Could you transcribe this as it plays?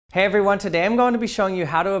Hey everyone, today I'm going to be showing you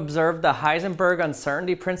how to observe the Heisenberg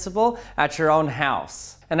uncertainty principle at your own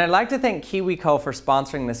house. And I'd like to thank KiwiCo for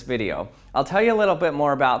sponsoring this video. I'll tell you a little bit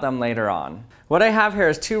more about them later on. What I have here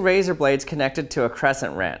is two razor blades connected to a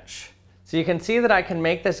crescent wrench. So you can see that I can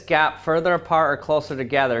make this gap further apart or closer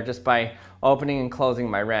together just by opening and closing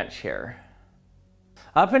my wrench here.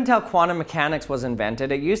 Up until quantum mechanics was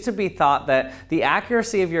invented, it used to be thought that the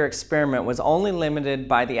accuracy of your experiment was only limited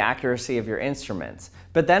by the accuracy of your instruments.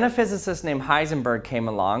 But then a physicist named Heisenberg came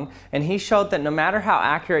along, and he showed that no matter how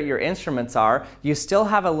accurate your instruments are, you still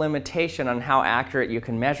have a limitation on how accurate you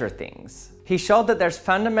can measure things. He showed that there's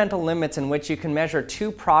fundamental limits in which you can measure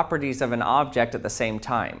two properties of an object at the same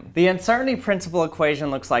time. The uncertainty principle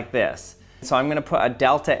equation looks like this. So I'm going to put a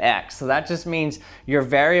delta x. So that just means your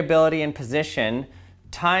variability in position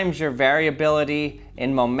times your variability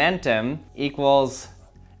in momentum equals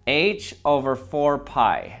h over 4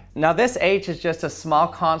 pi. Now this h is just a small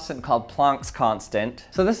constant called Planck's constant.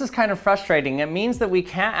 So this is kind of frustrating. It means that we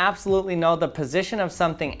can't absolutely know the position of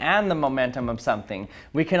something and the momentum of something.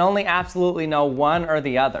 We can only absolutely know one or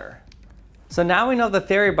the other. So now we know the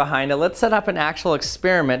theory behind it. Let's set up an actual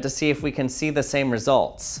experiment to see if we can see the same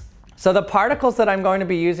results. So the particles that I'm going to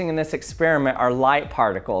be using in this experiment are light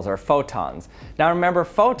particles, or photons. Now remember,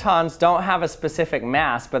 photons don't have a specific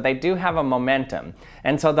mass, but they do have a momentum.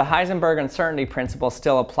 And so the Heisenberg uncertainty principle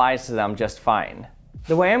still applies to them just fine.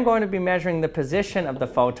 The way I'm going to be measuring the position of the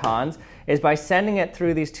photons is by sending it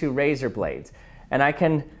through these two razor blades. And I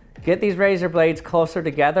can get these razor blades closer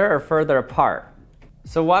together or further apart.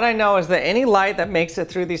 So what I know is that any light that makes it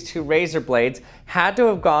through these two razor blades had to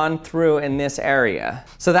have gone through in this area.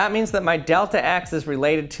 So that means that my delta x is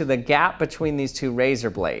related to the gap between these two razor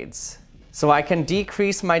blades. So I can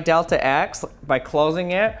decrease my delta x by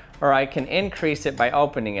closing it, or I can increase it by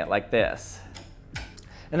opening it like this.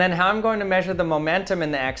 And then how I'm going to measure the momentum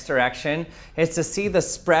in the x direction is to see the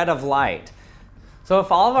spread of light. So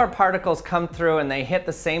if all of our particles come through and they hit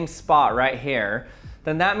the same spot right here,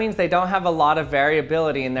 then that means they don't have a lot of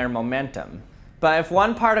variability in their momentum. But if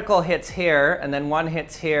one particle hits here, and then one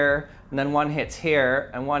hits here, and then one hits here,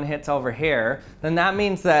 and one hits over here, then that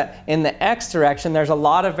means that in the x direction, there's a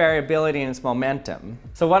lot of variability in its momentum.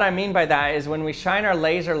 So what I mean by that is when we shine our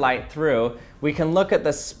laser light through, we can look at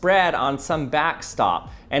the spread on some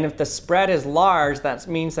backstop. And if the spread is large, that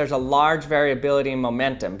means there's a large variability in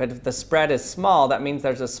momentum. But if the spread is small, that means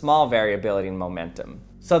there's a small variability in momentum.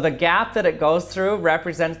 So the gap that it goes through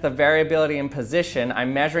represents the variability in position.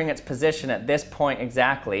 I'm measuring its position at this point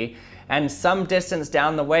exactly. And some distance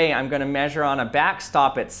down the way, I'm going to measure on a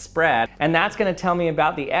backstop its spread. And that's going to tell me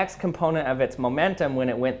about the x component of its momentum when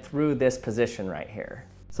it went through this position right here.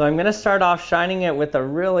 So I'm going to start off shining it with a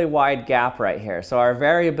really wide gap right here. So our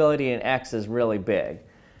variability in x is really big.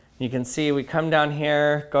 You can see we come down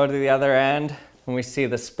here, go to the other end, and we see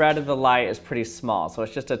the spread of the light is pretty small. So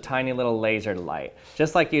it's just a tiny little laser light,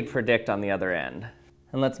 just like you'd predict on the other end.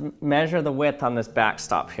 And let's measure the width on this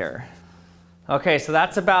backstop here. Okay, so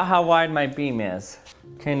that's about how wide my beam is.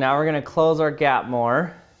 Okay, now we're going to close our gap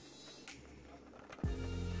more.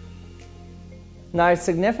 Now I've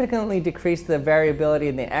significantly decreased the variability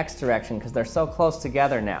in the x direction because they're so close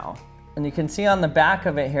together now. And you can see on the back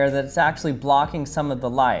of it here that it's actually blocking some of the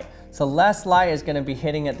light. So less light is going to be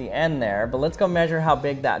hitting at the end there, but let's go measure how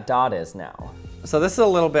big that dot is now. So this is a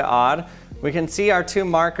little bit odd. We can see our two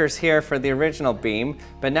markers here for the original beam,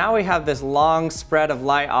 but now we have this long spread of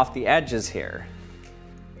light off the edges here.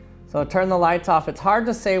 So turn the lights off. It's hard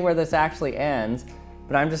to say where this actually ends,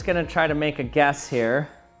 but I'm just going to try to make a guess here.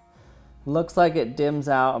 Looks like it dims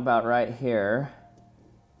out about right here.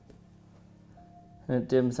 And it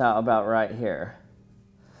dims out about right here.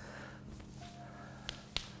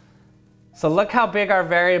 So look how big our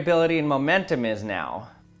variability in momentum is now.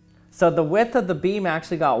 So the width of the beam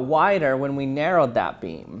actually got wider when we narrowed that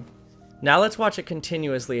beam. Now let's watch it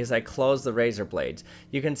continuously as I close the razor blades.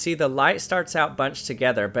 You can see the light starts out bunched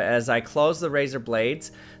together, but as I close the razor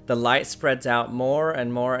blades, the light spreads out more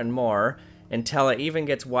and more and more until it even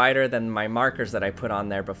gets wider than my markers that I put on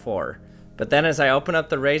there before. But then as I open up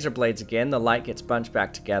the razor blades again, the light gets bunched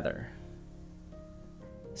back together.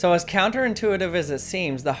 So as counterintuitive as it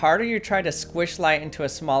seems, the harder you try to squish light into a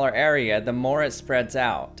smaller area, the more it spreads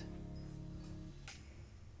out.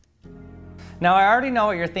 Now I already know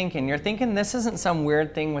what you're thinking. You're thinking this isn't some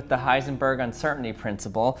weird thing with the Heisenberg uncertainty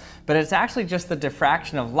principle, but it's actually just the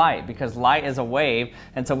diffraction of light, because light is a wave,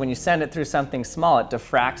 and so when you send it through something small, it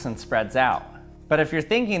diffracts and spreads out. But if you're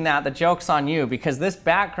thinking that, the joke's on you, because this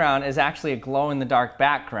background is actually a glow-in-the-dark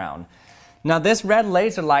background. Now this red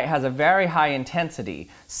laser light has a very high intensity,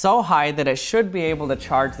 so high that it should be able to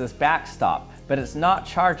charge this backstop. but it's not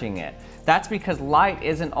charging it. That's because light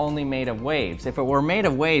isn't only made of waves. If it were made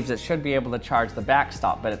of waves, it should be able to charge the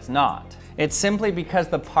backstop, but it's not. It's simply because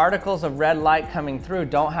the particles of red light coming through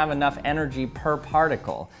don't have enough energy per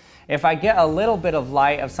particle. If I get a little bit of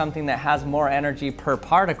light of something that has more energy per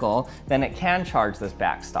particle, then it can charge this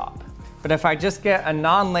backstop. But if I just get a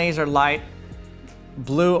non-laser light,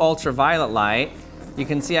 blue ultraviolet light, you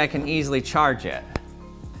can see I can easily charge it.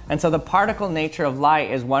 And so the particle nature of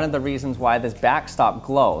light is one of the reasons why this backstop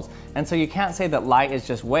glows. And so you can't say that light is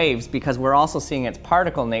just waves because we're also seeing its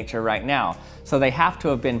particle nature right now. So they have to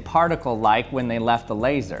have been particle-like when they left the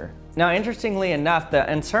laser. Now, interestingly enough, the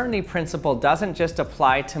uncertainty principle doesn't just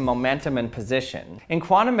apply to momentum and position. In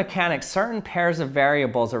quantum mechanics, certain pairs of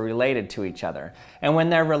variables are related to each other. And when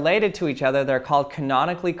they're related to each other, they're called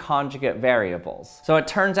canonically conjugate variables. So it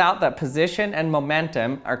turns out that position and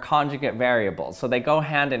momentum are conjugate variables. So they go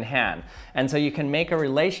hand in hand. And so you can make a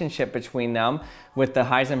relationship between them with the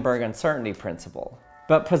Heisenberg uncertainty principle.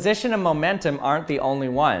 But position and momentum aren't the only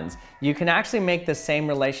ones. You can actually make the same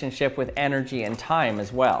relationship with energy and time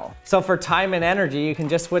as well. So for time and energy, you can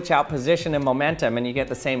just switch out position and momentum and you get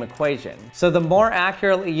the same equation. So the more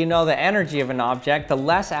accurately you know the energy of an object, the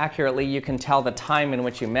less accurately you can tell the time in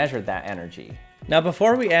which you measured that energy. Now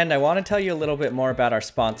before we end, I want to tell you a little bit more about our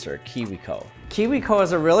sponsor, KiwiCo. KiwiCo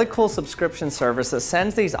is a really cool subscription service that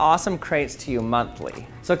sends these awesome crates to you monthly.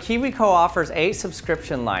 So KiwiCo offers 8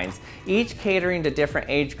 subscription lines, each catering to different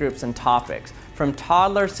age groups and topics, from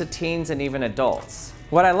toddlers to teens and even adults.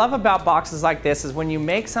 What I love about boxes like this is when you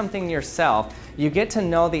make something yourself, you get to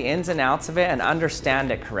know the ins and outs of it and understand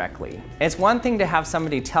it correctly. It's one thing to have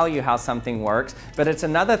somebody tell you how something works, but it's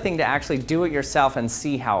another thing to actually do it yourself and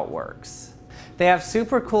see how it works. They have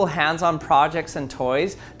super cool hands-on projects and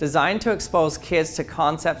toys designed to expose kids to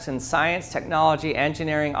concepts in science, technology,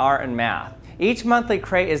 engineering, art, and math. Each monthly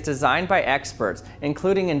crate is designed by experts,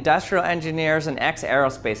 including industrial engineers and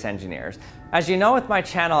ex-aerospace engineers. As you know with my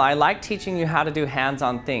channel, I like teaching you how to do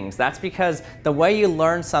hands-on things. That's because the way you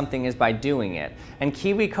learn something is by doing it, and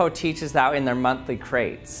KiwiCo teaches that in their monthly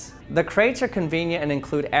crates. The crates are convenient and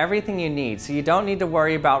include everything you need, so you don't need to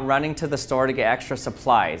worry about running to the store to get extra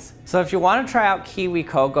supplies. So if you want to try out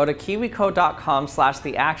KiwiCo, go to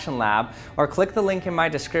kiwico.com/theactionlab or click the link in my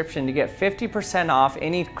description to get 50% off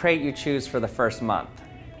any crate you choose for the first month.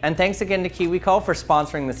 And thanks again to KiwiCo for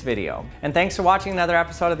sponsoring this video. And thanks for watching another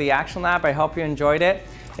episode of The Action Lab. I hope you enjoyed it.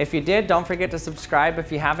 If you did, don't forget to subscribe if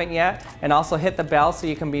you haven't yet, and also hit the bell so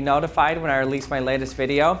you can be notified when I release my latest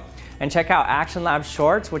video. And check out Action Lab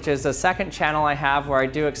Shorts, which is the second channel I have where I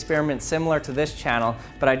do experiments similar to this channel,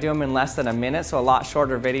 but I do them in less than a minute, so a lot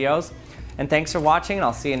shorter videos. And thanks for watching, and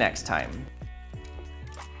I'll see you next time.